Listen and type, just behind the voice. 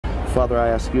Father, I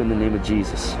ask you in the name of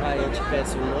Jesus. Pai, eu te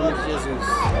peço em nome de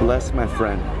Jesus. Bless my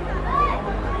friend.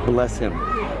 Bless him.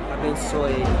 Abençoa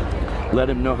ele. Let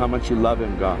him know how much you love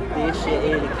him, God. Deixe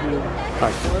ele que o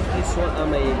quanto que o Senhor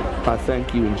ama ele. I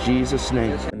thank you in Jesus'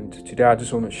 name. And today I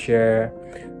just want to share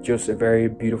just a very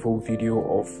beautiful video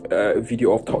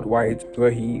of Todd White,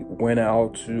 where he went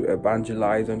out to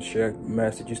evangelize and share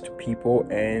messages to people,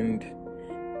 and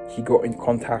he got in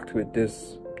contact with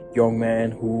this young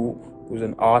man who was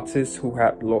an artist who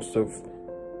had lots of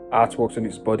artworks on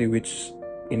his body, which,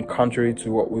 in contrary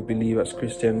to what we believe as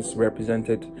Christians,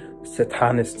 represented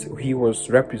Satanist. He was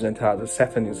represented as a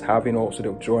Satanist, having all sort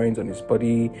of drawings on his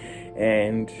body,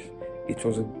 and it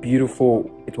was a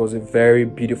very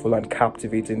beautiful and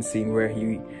captivating scene where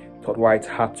Todd White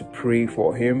had to pray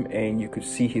for him, and you could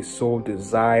see his soul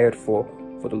desired for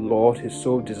the Lord. His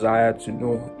soul desired to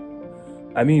know.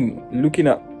 I mean, looking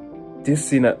at this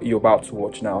scene that you're about to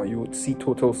watch now, you would see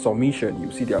total submission.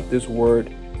 You see that this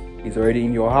word is already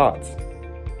in your heart.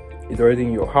 It's already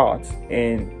in your heart.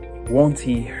 And once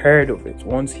he heard of it,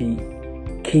 once he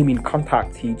came in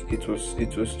contact, it was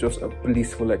just a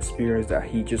blissful experience that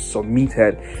he just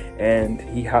submitted, and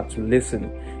he had to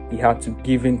listen. He had to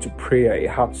give in to prayer. He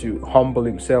had to humble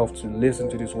himself to listen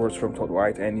to these words from Todd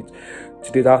White. And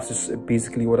today, that's just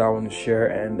basically what I want to share.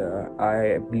 And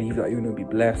I believe that you're going to be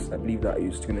blessed. I believe that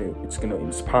it's gonna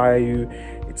inspire you.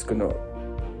 It's gonna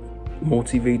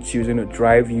motivate you. It's gonna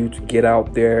drive you to get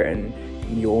out there and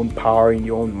in your own power, in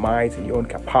your own might, in your own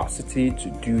capacity to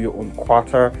do your own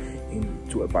quarter,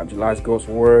 to evangelize God's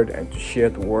word and to share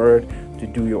the word, to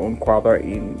do your own quarter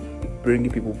in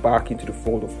bringing people back into the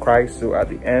fold of Christ. So at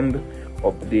the end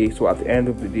of the day,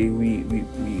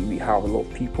 we have a lot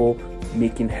of people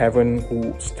making heaven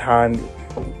who stand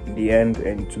in the end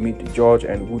and to meet the judge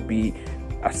and would be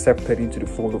accepted into the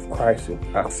fold of Christ,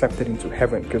 accepted into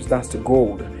heaven, because that's the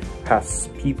goal. As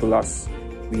people, as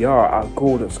we are, our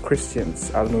goal as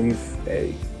Christians, I don't know if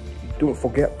don't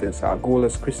forget this, our goal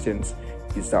as Christians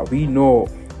is that we know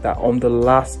that on the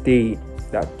last day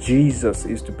that Jesus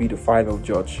is to be the final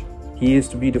judge. He is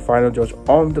to be the final judge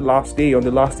on the last day. On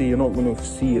the last day, you're not going to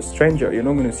see a stranger. You're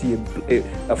not going to see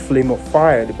a flame of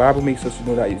fire. The Bible makes us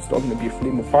know that it's not going to be a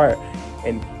flame of fire.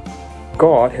 And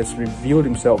God has revealed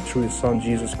himself through his son,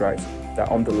 Jesus Christ, that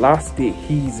on the last day,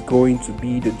 he's going to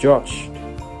be the judge.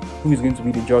 Who is going to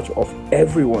be the judge of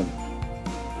everyone.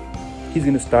 He's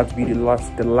going to start to be the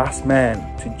last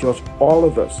man to judge all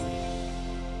of us.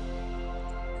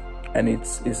 And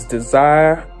it's his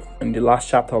desire in the last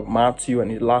chapter of Matthew, and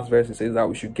in the last verse, it says that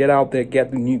we should get out there,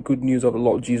 get the good news of the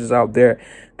Lord Jesus out there,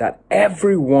 that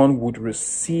everyone would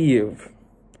receive.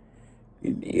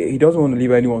 He doesn't want to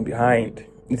leave anyone behind.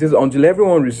 It says until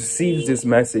everyone receives this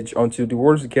message, until the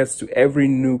word gets to every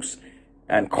nooks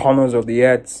and corners of the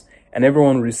earth, and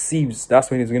everyone receives, that's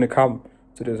when he's going to come.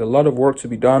 So there's a lot of work to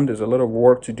be done. There's a lot of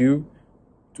work to do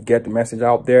to get the message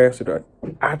out there, so that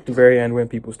at the very end, when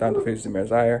people stand to face the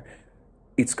Messiah,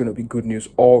 it's going to be good news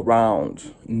all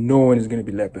round. No one is going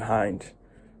to be left behind.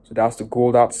 So that's the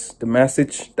goal. That's the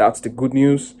message. That's the good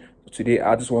news. So today,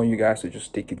 I just want you guys to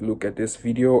just take a look at this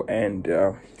video and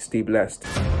stay blessed.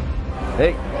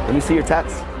 Hey, let me see your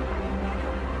tats.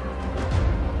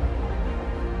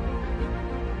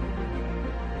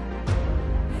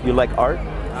 You like art?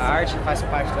 A arte faz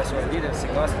parte da sua vida? Você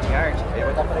gosta de arte?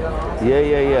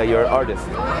 Yeah. You're an artist.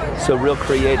 So real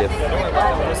creative.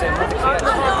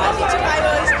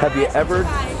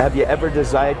 Have you ever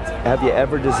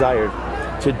desired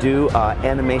to do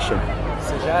animation?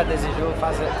 Você já desejou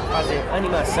fazer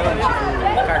animação,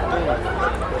 tipo cartoon?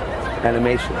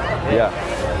 Animation. Yeah.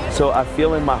 So I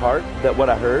feel in my heart that what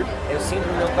I heard Eu sinto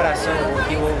no meu coração o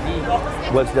que eu ouvi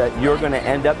was that you're going to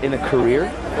end up in a career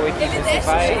foi que você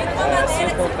vai se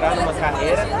encontrar numa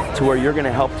carreira to where you're going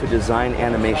to help to design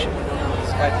animation.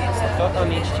 que vai ser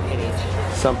totalmente diferente.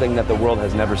 Something that the world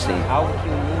has never seen. Algo que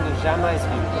o mundo jamais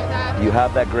viu. You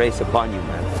have that grace upon you,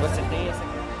 man. Você tem essa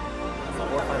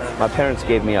orfanato. My parents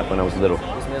gave me up when I was little.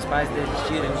 Os meus pais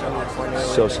desistiram quando eu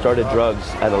So started drugs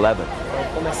at 11.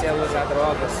 comecei a usar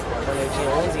drogas quando eu tinha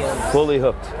 11 anos. Fully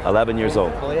hooked, 11 years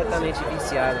old. Completamente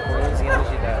viciado com 11 anos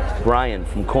de idade. Brian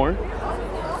from Korn.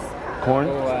 O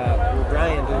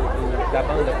Brian da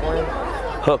banda Korn.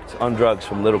 Hooked on drugs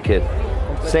from little kid.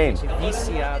 Same.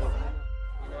 Viciado.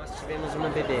 Nós tivemos uma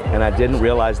bebê. And I didn't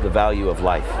realize the value of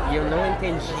life. E eu não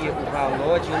entendia o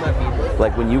valor de uma vida.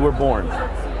 Like when you were born.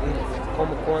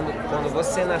 Como quando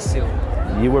você nasceu.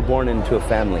 You were born into a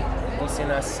family. Você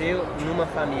nasceu numa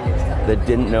família that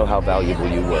didn't know how valuable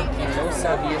you were. que não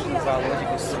sabia do valor de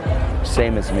você.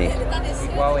 Same as me.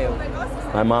 Igual eu.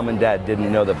 My mom and dad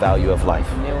didn't know the value of life.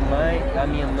 A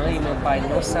minha mãe e meu pai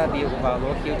não sabiam o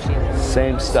valor que eu tinha.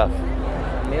 Same stuff.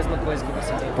 A mesma coisa que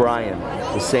você tem. Brian,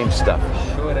 the same stuff.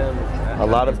 Chorando. A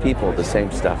lot of people, the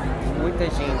same stuff. Muita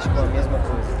gente com a mesma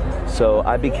coisa. So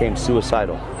I became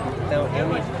suicidal. Então eu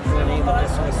me tornei uma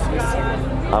pessoa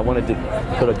suicida. I wanted to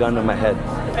put a gun to my head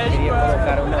Eu queria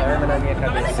colocar uma arma na minha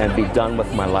cabeça. and be done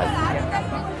with my life.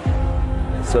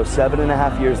 So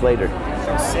 7.5 years later,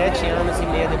 Então 7 anos e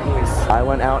meio depois, I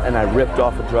went out and I ripped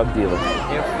off a drug dealer.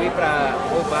 eu fui para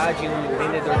roubar de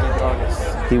vendedor de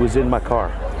drogas. He was in my car.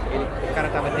 O cara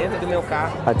estava dentro do meu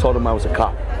carro. I told him I was a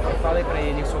cop. Eu falei para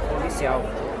ele, eu sou policial.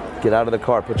 Get out of the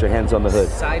car, put your hands on the hood.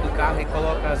 Sai do carro e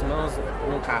coloca as mãos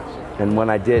no carro. And when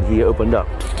I did, he opened up.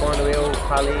 Quando eu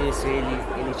falei isso, ele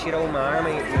tirou uma arma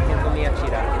e tentou me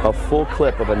atirar. A full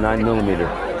clip of a 9mm.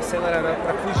 Eu acelerador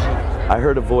para fugir. I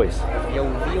heard a voice E eu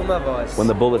ouvi uma voz. when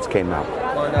the bullets came out.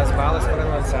 Quando as balas foram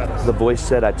lançadas, The voice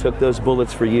said, I took those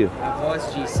bullets for you. a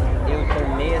voz disse, eu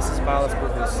tomei essas balas por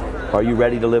você. Are you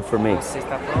ready to live for me? Você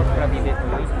está pronto para viver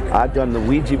comigo? I've done the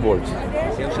Ouija boards,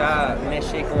 Eu já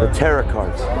mexi com the tarot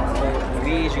cards. o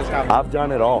vídeo, o cabo. I've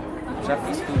done it all. Já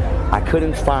fiz tudo. I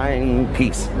couldn't find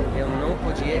peace. Eu não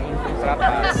podia encontrar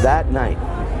paz. That night,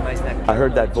 Mas I naquela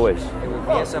heard that noite, voice. eu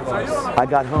ouvi essa voz. I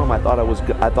got home, I thought I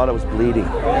was bleeding.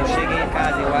 Quando eu cheguei em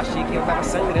casa, eu achei que eu estava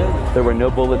sangrando. There were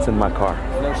no bullets in my car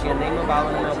Não tinha nenhuma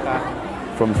bala no meu carro.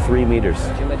 from 3 meters.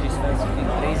 Tinha uma distância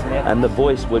de 3 metros. And the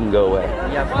voice wouldn't go away.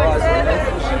 E a voz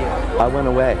não fugia. I went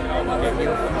away E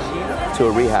eu fugi to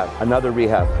a rehab, another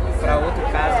rehab. para outra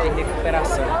casa de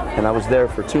recuperação. And I was there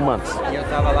for 2 months. E eu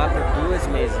estava lá por 2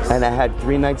 meses. And I had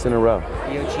 3 nights in a row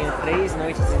E eu tinha 3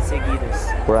 noites em seguidas.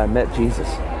 where I met Jesus.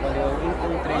 Quando eu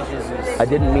encontrei Jesus. I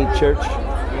didn't meet church.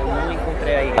 Eu não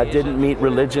encontrei a I igreja. didn't meet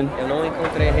religion. Eu não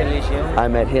encontrei a religião. I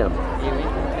met him. Eu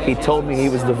encontrei He Jesus. told me he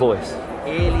was the voice.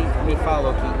 Ele me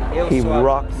falou que eu He sou a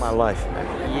rocked voz. my life.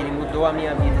 E ele mudou a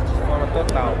minha vida de forma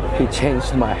total. He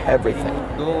changed my Ele everything.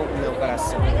 mudou o meu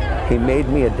coração. He made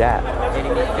me a dad. Ele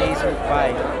me fez um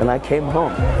pai. And I came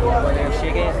home Quando eu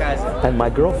cheguei em casa and my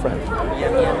girlfriend e a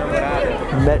minha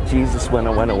namorada met Jesus when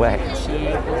I went away.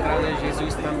 tinha encontrado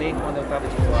Jesus também quando eu estava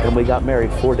de fora. And we got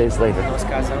married 4 days later. Nós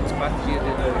casamos 4 dias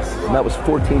depois. And that was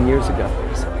 14 years ago.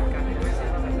 Isso foi 14 anos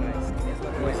atrás.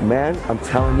 Mesma coisa. Man, I'm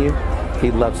telling you,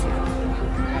 he loves you.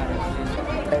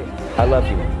 Hey, I love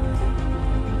you.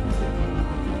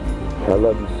 I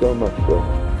love you so much, bro.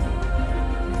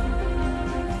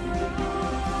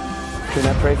 Can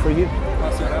I pray for you?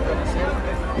 Posso orar para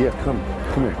você? Yeah, come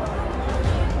here.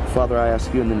 Father, I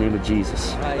ask you in the name of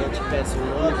Jesus, Pai, eu te peço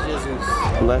em nome de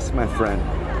Jesus. bless my friend.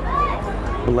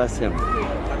 Bless him.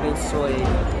 Abençoe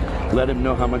ele. Let him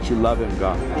know how much you love him,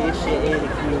 God. Deixe ele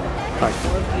que o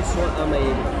quanto que o Senhor ama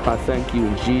ele. I thank you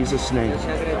in Jesus' name. Eu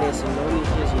te agradeço em nome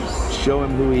de Jesus. Show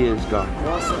him who he is, God.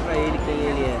 Mostra para ele quem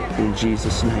ele é. In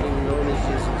Jesus' name. Em nome de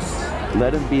Jesus.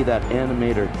 Let him be that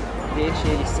animator. Deixe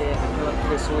ele ser aquela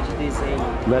pessoa de desenho.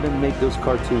 Let him make those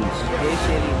cartoons.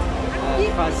 Deixe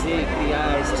ele fazer,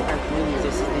 criar esses cartoons,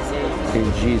 esses desenhos.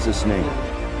 In Jesus' name.